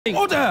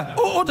Order!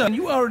 Order!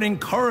 You are an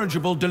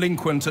incorrigible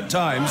delinquent at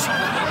times.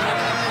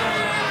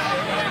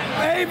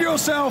 Behave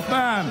yourself,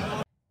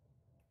 man!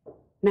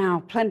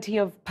 Now, plenty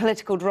of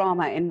political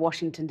drama in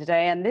Washington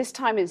today, and this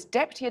time it's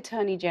Deputy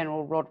Attorney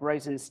General Rod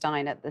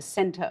Rosenstein at the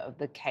centre of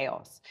the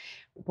chaos.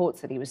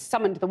 Reports that he was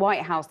summoned to the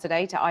White House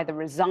today to either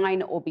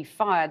resign or be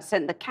fired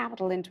sent the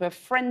Capitol into a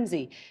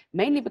frenzy,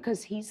 mainly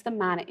because he's the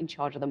man in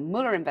charge of the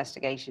Mueller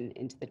investigation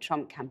into the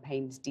Trump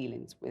campaign's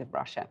dealings with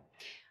Russia.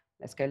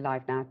 Let's go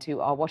live now to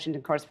our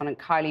Washington correspondent,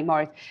 Kylie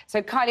Morris.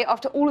 So, Kylie,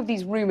 after all of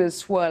these rumours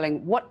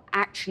swirling, what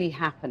actually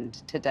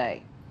happened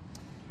today?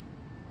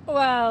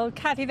 Well,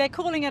 Kathy, they're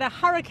calling it a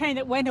hurricane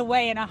that went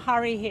away in a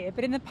hurry here.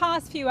 But in the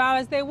past few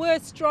hours, there were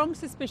strong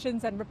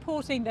suspicions and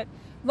reporting that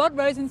Rod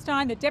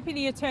Rosenstein, the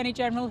Deputy Attorney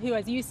General, who,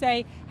 as you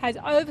say, has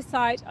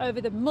oversight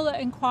over the Mueller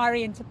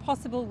inquiry into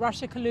possible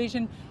Russia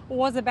collusion,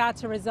 was about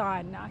to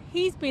resign. Now,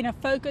 he's been a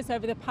focus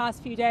over the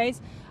past few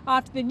days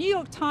after the New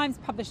York Times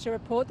published a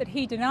report that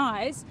he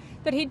denies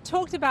that he'd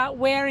talked about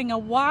wearing a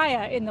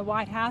wire in the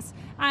White House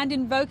and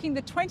invoking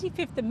the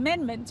 25th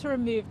Amendment to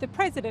remove the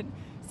president.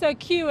 So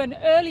cue an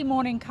early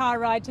morning car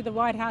ride to the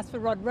White House for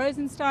Rod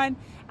Rosenstein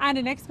and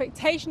an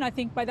expectation, I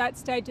think, by that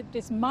stage that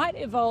this might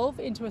evolve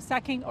into a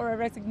sacking or a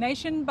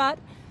resignation, but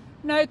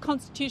no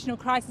constitutional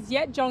crisis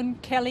yet. John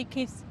Kelly,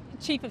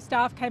 Chief of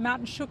Staff, came out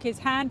and shook his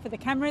hand for the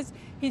cameras.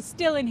 He's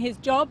still in his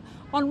job.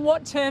 On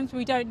what terms,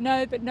 we don't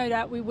know, but no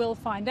doubt we will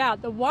find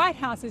out. The White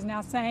House is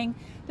now saying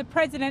the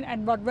President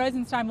and Rod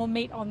Rosenstein will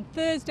meet on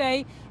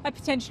Thursday, a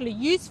potentially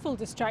useful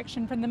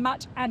distraction from the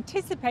much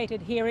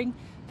anticipated hearing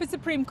for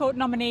Supreme Court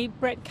nominee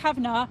Brett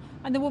Kavanaugh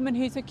and the woman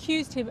who's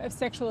accused him of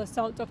sexual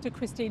assault, Dr.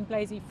 Christine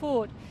Blasey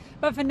Ford.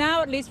 But for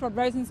now, at least, Rod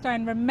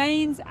Rosenstein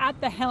remains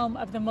at the helm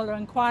of the Mueller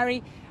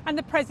inquiry, and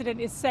the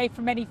President is safe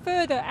from any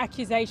further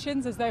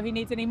accusations, as though he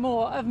needs any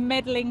more, of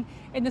meddling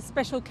in the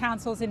special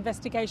counsel's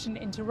investigation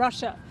into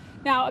Russia.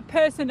 Now, a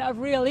person of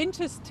real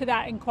interest to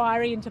that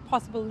inquiry into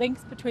possible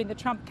links between the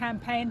Trump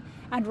campaign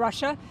and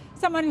Russia,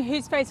 someone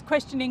who's faced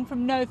questioning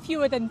from no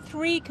fewer than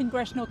 3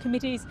 congressional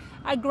committees,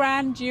 a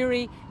grand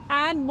jury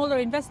and Mueller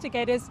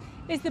investigators,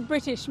 is the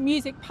British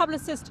music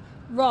publicist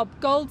Rob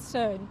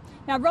Goldstone.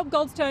 Now, Rob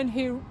Goldstone,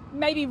 who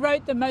maybe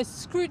wrote the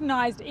most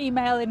scrutinised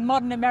email in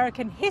modern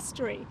American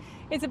history,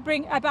 is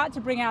about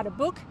to bring out a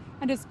book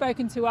and has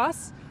spoken to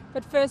us.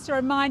 But first, a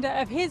reminder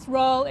of his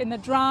role in the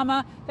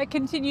drama that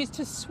continues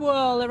to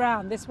swirl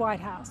around this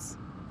White House.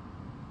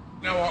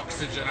 No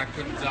oxygen, I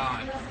couldn't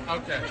die.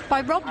 Okay.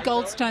 By Rob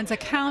Goldstone's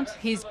account,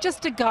 he's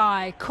just a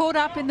guy caught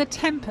up in the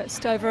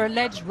tempest over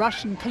alleged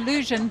Russian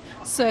collusion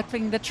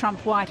circling the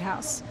Trump White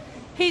House.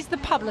 He's the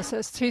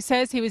publicist who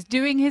says he was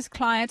doing his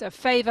client a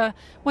favour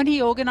when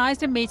he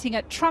organised a meeting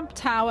at Trump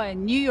Tower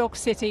in New York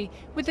City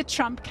with the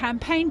Trump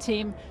campaign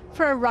team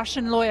for a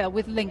Russian lawyer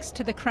with links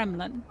to the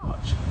Kremlin.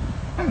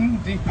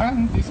 Andy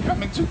Pandy's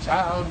coming to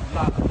town.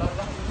 La, la,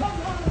 la,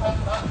 la,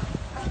 la.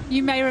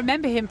 You may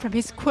remember him from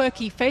his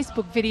quirky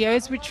Facebook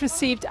videos, which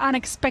received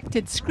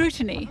unexpected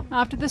scrutiny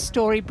after the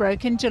story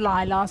broke in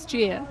July last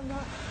year.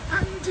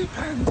 Andy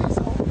Pandy's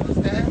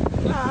almost there.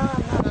 La,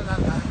 la, la, la,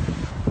 la.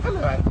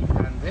 Hello, Andy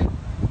Pandy.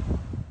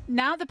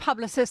 Now the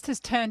publicist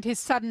has turned his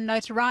sudden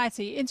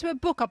notoriety into a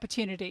book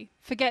opportunity.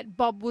 Forget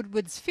Bob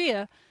Woodward's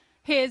fear.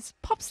 Here's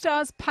Pop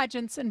Stars,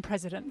 Pageants and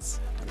Presidents.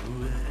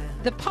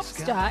 The pop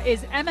star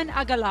is Emin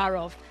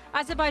Agalarov,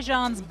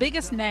 Azerbaijan's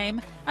biggest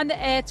name and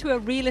the heir to a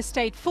real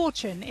estate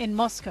fortune in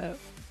Moscow.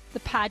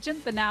 The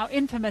pageant, the now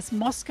infamous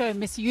Moscow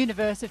Miss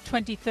Universe of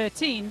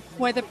 2013,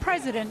 where the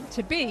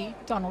president-to-be,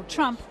 Donald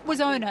Trump,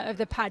 was owner of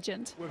the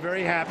pageant. We're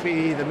very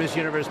happy the Miss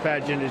Universe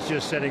pageant is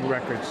just setting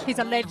records. His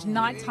alleged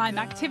nighttime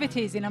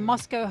activities in a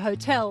Moscow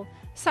hotel,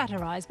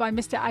 satirised by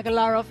Mr.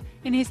 Agalarov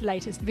in his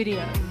latest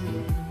video.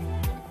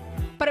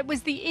 But it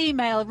was the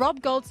email Rob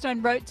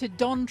Goldstone wrote to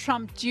Don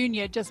Trump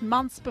Jr. just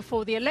months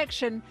before the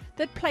election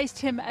that placed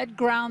him at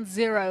ground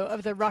zero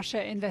of the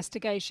Russia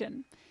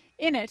investigation.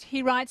 In it,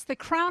 he writes, the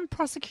Crown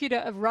Prosecutor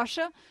of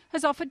Russia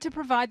has offered to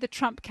provide the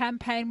Trump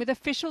campaign with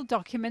official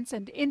documents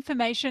and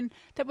information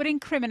that would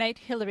incriminate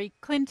Hillary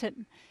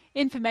Clinton.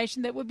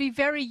 Information that would be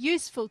very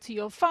useful to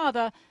your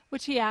father,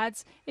 which he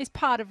adds is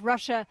part of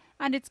Russia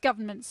and its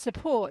government's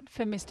support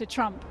for Mr.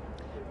 Trump.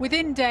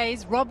 Within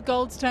days, Rob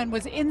Goldstone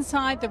was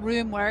inside the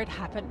room where it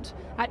happened,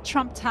 at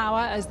Trump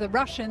Tower, as the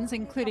Russians,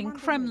 including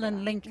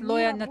Kremlin-linked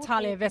lawyer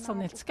Natalia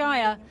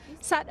Veselnitskaya,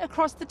 sat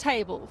across the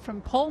table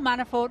from Paul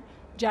Manafort,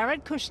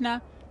 Jared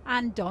Kushner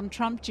and Don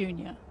Trump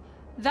Jr.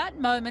 That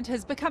moment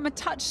has become a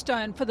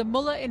touchstone for the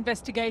Mueller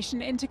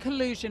investigation into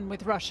collusion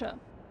with Russia.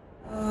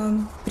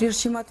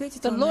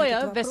 The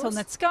lawyer,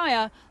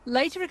 Veselnitskaya,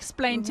 later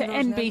explained to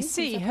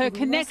NBC her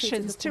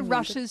connections to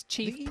Russia's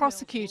chief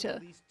prosecutor.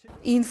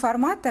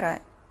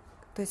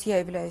 То есть я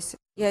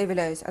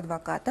являюсь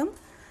адвокатом,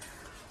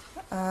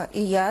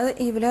 и я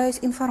являюсь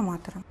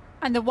информатором.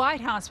 And the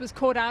White House was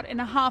caught out in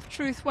a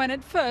half-truth when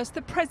at first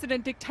the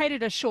president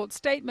dictated a short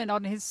statement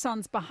on his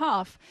son's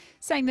behalf,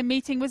 saying the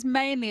meeting was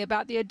mainly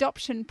about the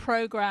adoption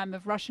program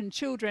of Russian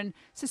children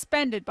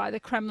suspended by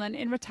the Kremlin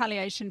in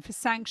retaliation for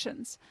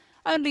sanctions.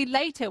 Only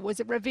later was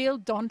it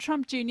revealed Don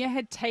Trump Jr.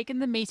 had taken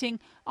the meeting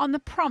on the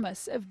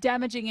promise of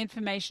damaging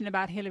information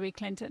about Hillary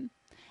Clinton.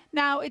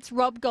 Now it's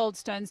Rob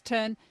Goldstone's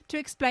turn to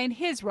explain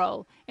his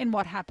role in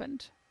what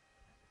happened.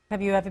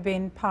 Have you ever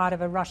been part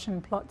of a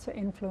Russian plot to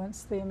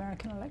influence the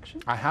American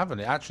election? I haven't.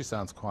 It actually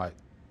sounds quite...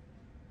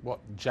 What,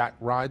 Jack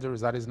Ryder,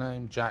 is that his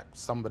name? Jack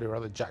somebody or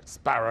other, Jack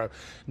Sparrow?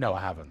 No, I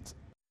haven't.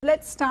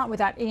 Let's start with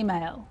that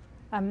email.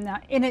 Now,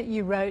 in it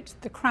you wrote,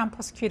 the Crown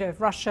Prosecutor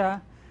of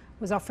Russia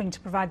was offering to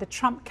provide the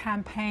Trump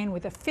campaign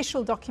with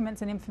official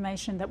documents and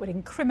information that would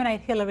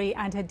incriminate Hillary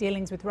and her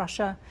dealings with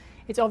Russia.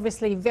 It's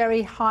obviously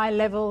very high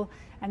level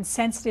and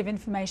sensitive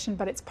information,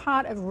 but it's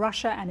part of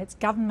Russia and its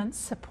government's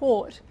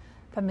support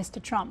for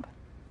Mr. Trump.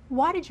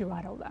 Why did you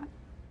write all that?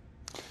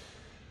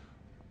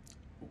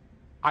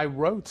 I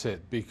wrote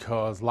it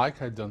because,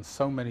 like I'd done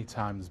so many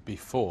times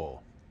before,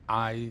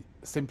 I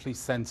simply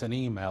sent an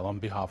email on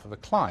behalf of a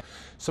client.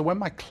 So when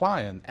my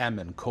client,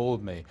 Emin,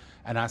 called me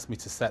and asked me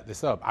to set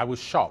this up, I was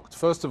shocked.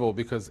 First of all,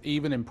 because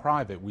even in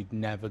private, we'd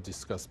never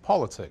discussed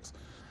politics.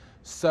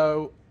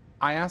 So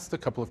I asked a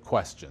couple of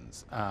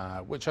questions,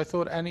 which I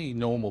thought any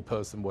normal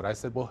person would. I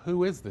said, well,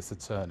 who is this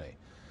attorney?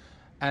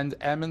 And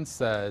Emin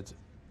said,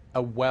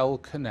 a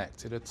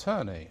well-connected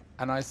attorney.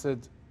 And I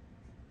said,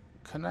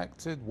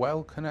 connected,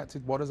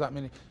 well-connected, what does that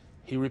mean?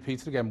 He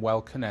repeated again,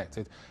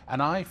 well-connected.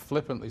 And I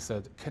flippantly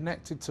said,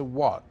 connected to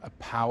what? A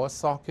power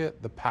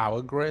socket, the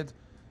power grid?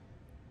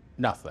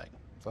 Nothing.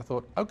 So I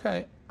thought,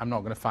 okay, I'm not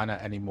going to find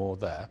out any more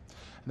there.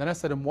 And then I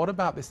said, and what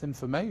about this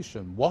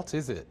information? What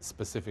is it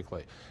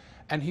specifically?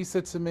 And he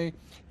said to me,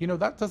 you know,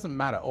 that doesn't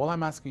matter. All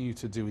I'm asking you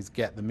to do is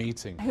get the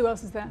meeting. Who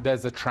else is there?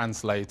 There's a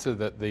translator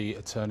that the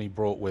attorney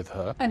brought with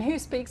her. And who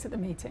speaks at the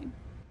meeting?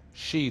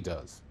 She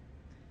does.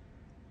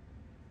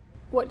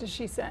 What does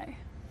she say?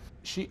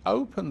 She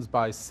opens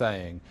by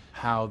saying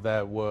how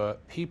there were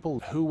people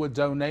who were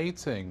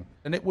donating.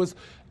 And it was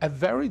a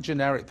very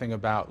generic thing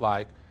about,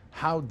 like,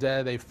 how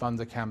dare they fund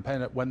a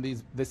campaign when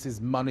this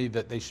is money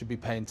that they should be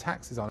paying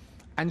taxes on.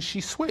 And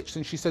she switched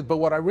and she said, but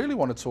what I really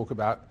want to talk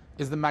about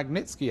is the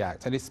Magnitsky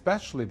Act, and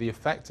especially the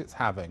effect it's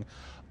having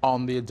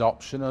on the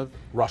adoption of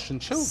Russian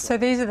children. So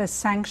these are the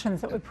sanctions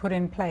that were put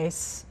in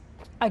place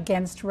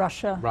against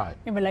Russia, right,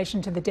 in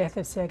relation to the death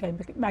of Sergei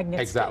Magnitsky.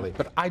 Exactly,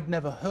 but I'd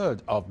never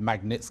heard of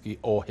Magnitsky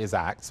or his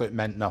act, so it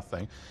meant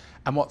nothing.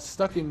 And what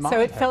stuck in my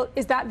head...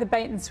 is that the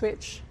bait and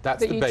switch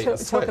that you bait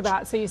and talk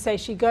about? So you say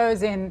she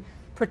goes in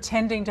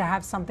pretending to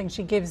have something,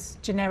 she gives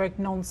generic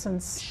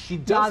nonsense. She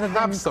does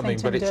have something,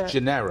 but it's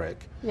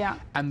generic. Yeah.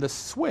 And the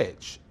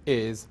switch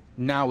is,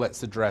 now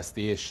let's address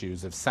the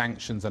issues of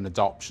sanctions and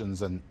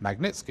adoptions and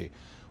Magnitsky.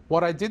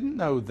 What I didn't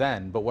know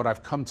then, but what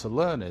I've come to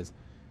learn is,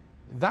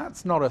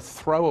 that's not a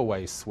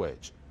throwaway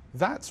switch.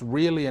 That's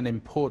really an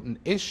important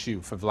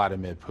issue for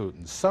Vladimir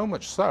Putin. So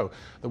much so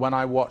that when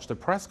I watched a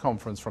press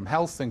conference from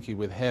Helsinki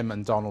with him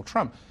and Donald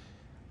Trump,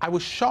 I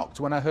was shocked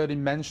when I heard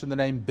him mention the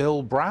name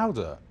Bill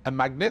Browder and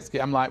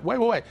Magnitsky. I'm like,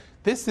 wait,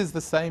 this is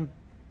the same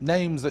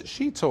names that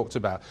she talked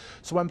about.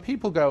 So when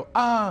people go,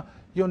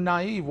 you're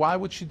naive, why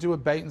would she do a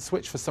bait and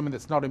switch for something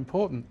that's not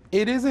important?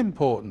 It is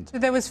important. So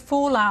there was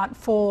fallout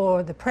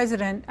for the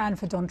president and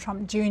for Don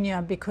Trump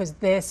Jr. because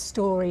their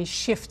story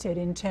shifted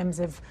in terms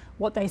of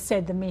what they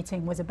said the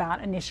meeting was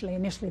about initially.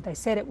 Initially they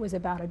said it was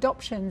about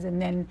adoptions,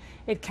 and then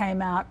it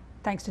came out,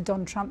 thanks to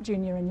Don Trump Jr.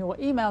 and your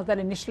email, that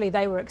initially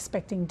they were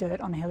expecting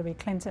dirt on Hillary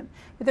Clinton.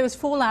 But there was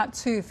fallout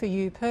too for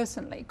you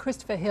personally.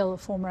 Christopher Hill,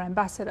 former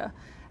ambassador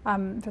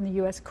from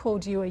the US,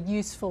 called you a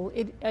useful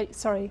idiot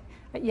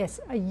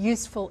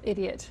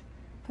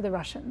for the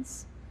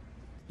Russians.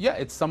 Yeah,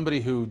 it's somebody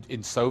who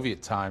in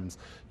Soviet times,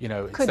 you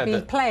know, could be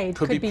played,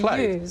 could be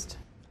used.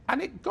 And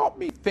it got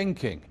me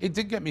thinking. It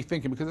did get me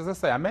thinking, because as I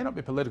say, I may not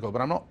be political,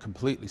 but I'm not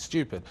completely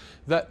stupid.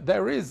 That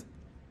there is,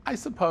 I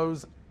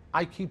suppose,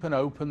 I keep an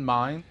open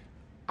mind.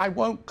 I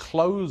won't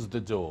close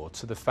the door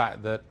to the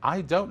fact that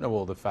I don't know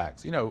all the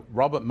facts. You know,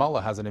 Robert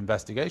Mueller has an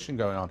investigation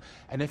going on,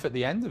 and if at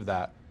the end of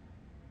that,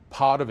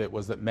 part of it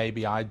was that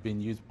maybe I'd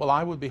been used, well,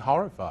 I would be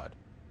horrified.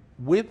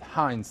 With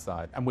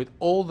hindsight and with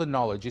all the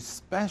knowledge,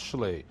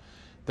 especially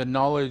the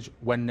knowledge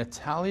when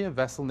Natalia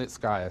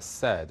Veselnitskaya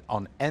said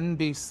on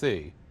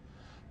NBC,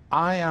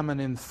 I am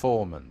an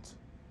informant.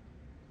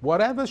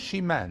 Whatever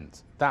she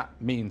meant, that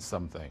means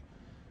something.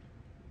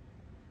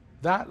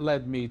 That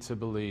led me to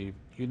believe,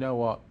 you know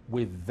what,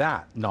 with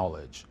that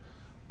knowledge,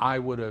 I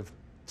would have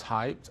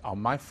typed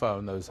on my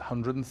phone those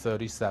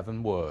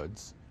 137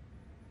 words,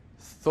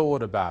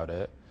 thought about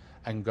it,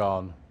 and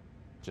gone,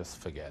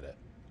 just forget it,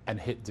 and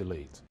hit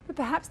delete. But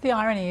perhaps the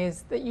irony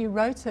is that you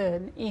wrote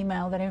an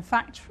email that in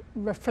fact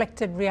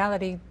reflected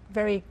reality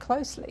very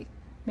closely.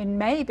 I mean,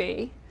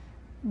 maybe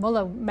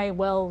Mueller may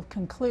well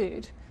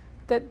conclude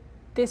that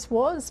this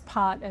was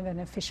part of an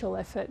official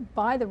effort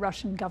by the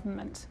Russian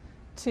government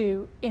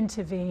to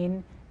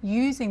intervene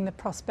using the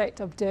prospect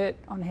of dirt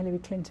on Hillary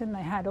Clinton.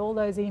 They had all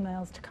those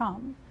emails to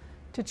come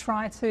to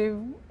try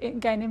to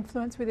gain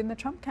influence within the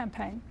Trump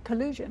campaign.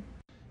 Collusion.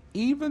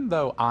 Even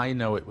though I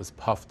know it was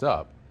puffed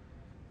up,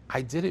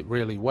 I did it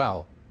really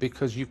well.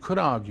 because you could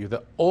argue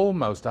that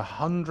almost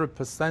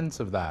 100%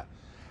 of that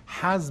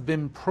has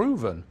been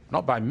proven,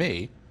 not by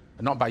me,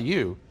 and not by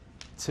you,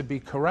 to be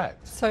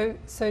correct. So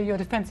your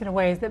defence in a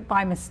way is that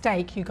by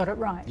mistake you got it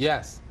right?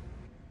 Yes.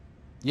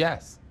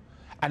 Yes.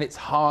 And it's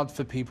hard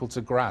for people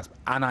to grasp,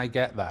 and I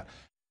get that.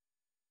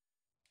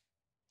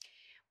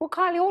 Well,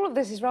 Kylie, all of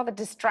this is rather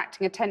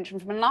distracting attention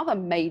from another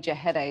major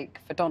headache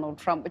for Donald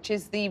Trump, which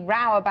is the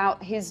row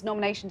about his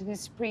nomination to the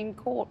Supreme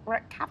Court,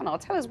 Brett Kavanaugh.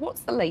 Tell us,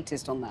 what's the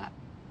latest on that?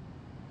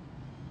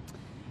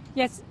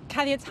 Yes,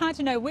 Kathy, it's hard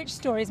to know which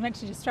story is meant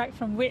to distract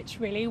from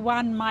which, really.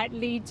 One might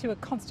lead to a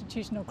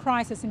constitutional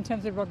crisis in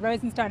terms of Rod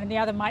Rosenstein, and the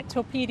other might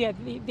torpedo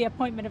the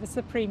appointment of a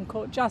Supreme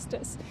Court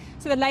justice.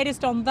 So the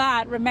latest on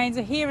that remains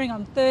a hearing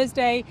on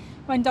Thursday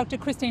when Dr.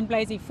 Christine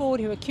Blasey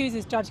Ford, who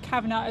accuses Judge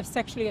Kavanaugh of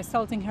sexually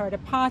assaulting her at a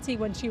party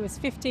when she was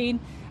 15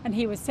 and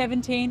he was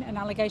 17, an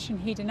allegation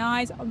he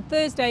denies. On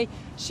Thursday,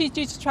 she's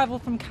due to travel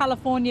from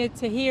California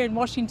to here in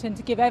Washington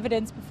to give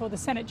evidence before the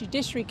Senate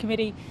Judiciary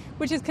Committee,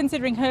 which is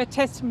considering her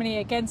testimony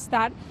against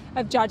that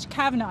of Judge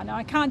Kavanaugh. Now,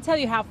 I can't tell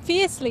you how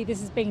fiercely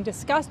this is being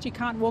discussed. You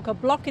can't walk a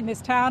block in this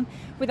town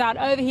without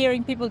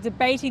overhearing people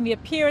debating the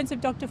appearance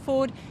of Dr.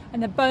 Ford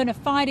and the bona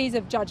fides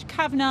of Judge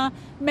Kavanaugh,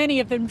 many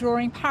of them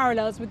drawing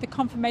parallels with the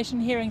confirmation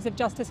hearings of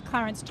Justice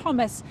Clarence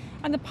Thomas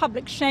and the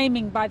public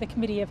shaming by the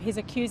committee of his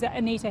accuser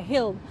Anita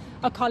Hill,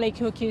 a colleague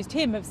who accused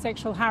him of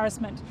sexual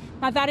harassment.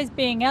 Now, that is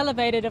being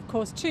elevated, of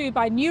course, too,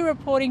 by new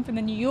reporting from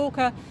the New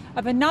Yorker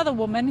of another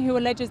woman who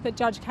alleges that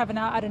Judge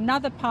Kavanaugh at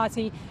another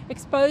party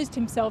exposed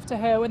himself to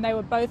her when they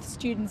were both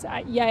students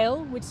at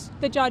Yale, which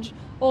the judge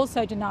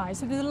also denies.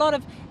 So there's a lot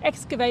of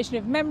excavation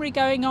of memory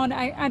going on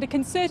and a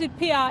concerted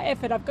PR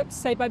effort, I've got to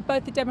say, by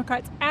both the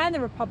Democrats and the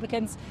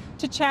Republicans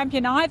to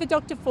champion either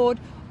Dr. Ford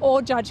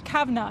or Judge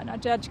Kavanaugh. Now,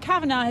 Judge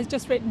Kavanaugh has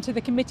just written to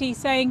the committee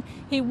saying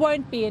he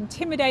won't be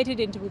intimidated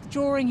into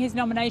withdrawing his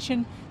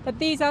nomination, that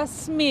these are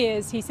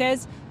smears, he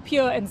says,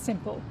 pure and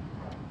simple.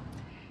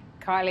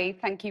 Kylie,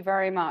 thank you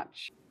very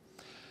much.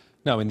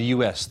 Now, in the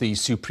US, the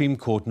Supreme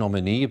Court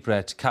nominee,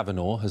 Brett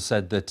Kavanaugh, has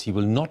said that he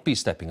will not be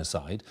stepping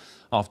aside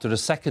after a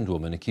second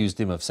woman accused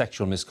him of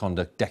sexual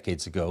misconduct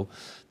decades ago.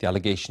 The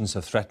allegations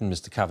have threatened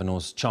Mr.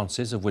 Kavanaugh's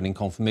chances of winning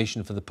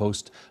confirmation for the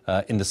post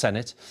in the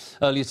Senate.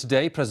 Earlier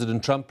today,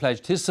 President Trump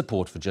pledged his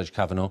support for Judge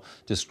Kavanaugh,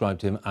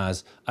 described him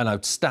as an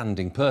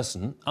outstanding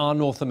person. Our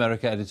North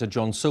America editor,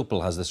 John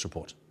Sopel, has this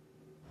report.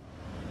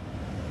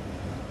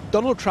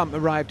 Donald Trump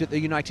arrived at the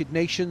United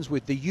Nations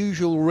with the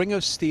usual ring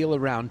of steel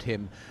around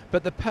him,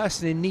 but the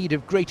person in need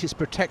of greatest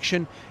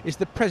protection is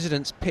the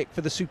president's pick for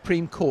the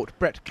Supreme Court,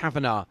 Brett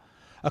Kavanaugh.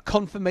 A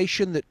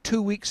confirmation that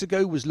 2 weeks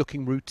ago was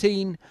looking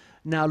routine,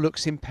 now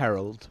looks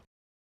imperiled.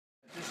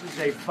 This is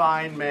a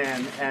fine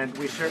man, and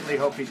we certainly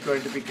hope he's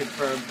going to be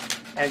confirmed,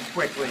 and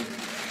quickly.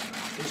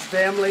 His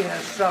family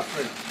has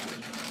suffered.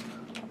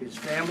 His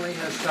family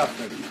has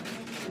suffered.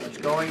 What's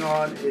going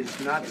on is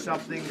not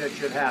something that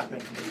should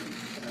happen.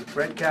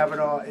 Brett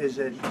Kavanaugh is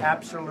an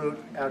absolute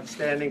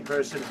outstanding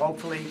person.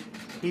 Hopefully,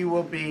 he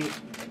will be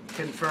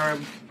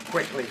confirmed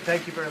quickly.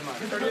 Thank you very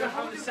much.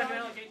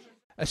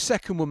 A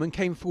second woman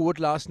came forward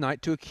last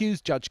night to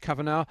accuse Judge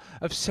Kavanaugh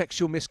of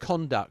sexual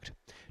misconduct.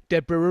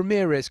 Deborah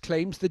Ramirez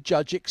claims the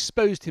judge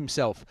exposed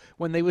himself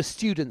when they were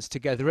students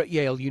together at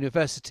Yale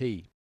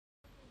University.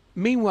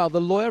 Meanwhile,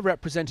 the lawyer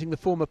representing the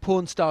former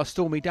porn star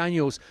Stormy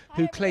Daniels,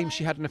 who claims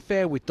she had an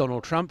affair with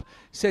Donald Trump,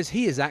 says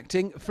he is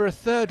acting for a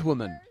third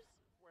woman.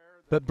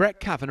 But Brett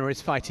Kavanaugh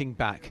is fighting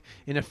back.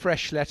 In a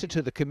fresh letter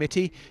to the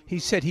committee, he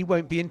said he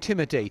won't be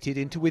intimidated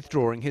into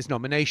withdrawing his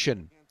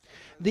nomination.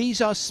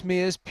 These are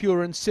smears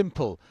pure and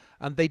simple,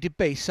 and they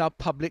debase our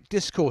public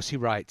discourse, he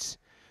writes.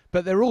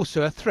 But they're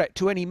also a threat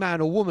to any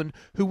man or woman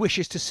who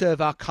wishes to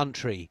serve our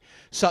country.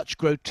 Such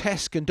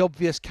grotesque and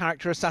obvious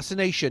character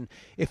assassination,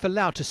 if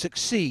allowed to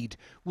succeed,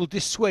 will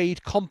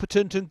dissuade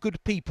competent and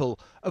good people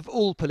of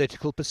all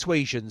political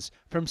persuasions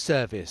from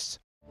service.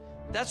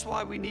 That's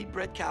why we need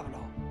Brett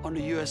Kavanaugh on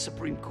the U.S.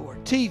 Supreme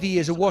Court. TV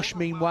is awash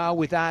meanwhile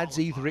with ads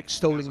either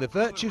extolling the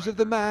virtues of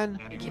the man,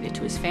 give it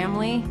to his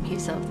family,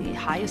 he's of the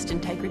highest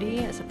integrity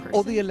as a person,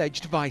 or the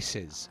alleged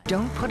vices.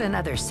 Don't put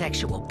another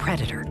sexual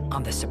predator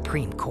on the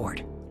Supreme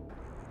Court.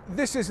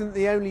 This isn't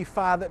the only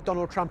fire that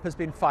Donald Trump has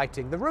been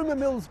fighting. The rumour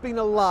mill's been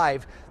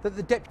alive that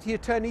the Deputy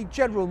Attorney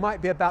General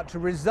might be about to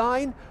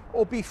resign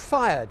or be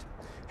fired.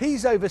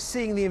 He's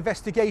overseeing the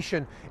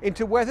investigation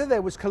into whether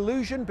there was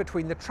collusion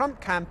between the Trump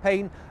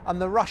campaign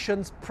and the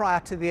Russians prior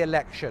to the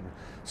election.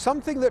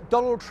 Something that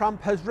Donald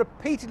Trump has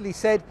repeatedly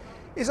said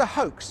is a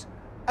hoax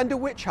and a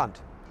witch hunt.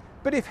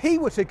 But if he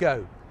were to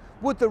go,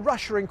 would the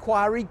Russia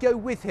inquiry go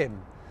with him?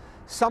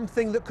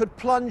 Something that could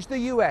plunge the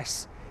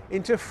US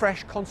into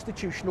fresh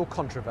constitutional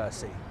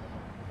controversy.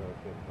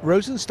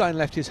 Rosenstein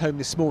left his home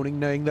this morning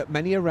knowing that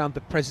many around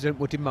the president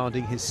were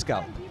demanding his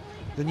scalp.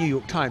 The New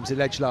York Times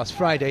alleged last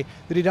Friday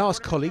that he'd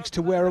asked colleagues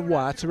to wear a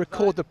wire to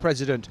record the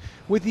president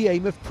with the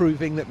aim of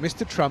proving that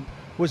Mr. Trump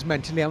was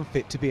mentally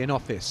unfit to be in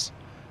office.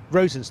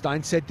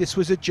 Rosenstein said this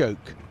was a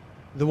joke.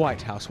 The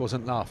White House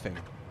wasn't laughing.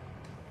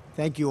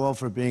 Thank you all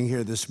for being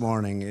here this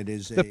morning. It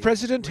is The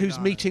president, who's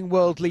meeting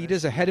world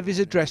leaders ahead of his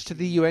address to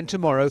the UN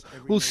tomorrow,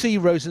 will see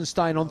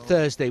Rosenstein on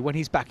Thursday when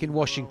he's back in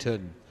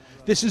Washington.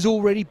 This has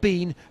already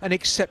been an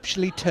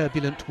exceptionally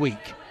turbulent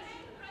week,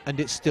 and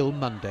it's still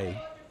Monday.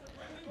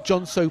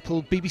 John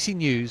Sopel, BBC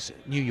News,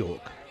 New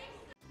York.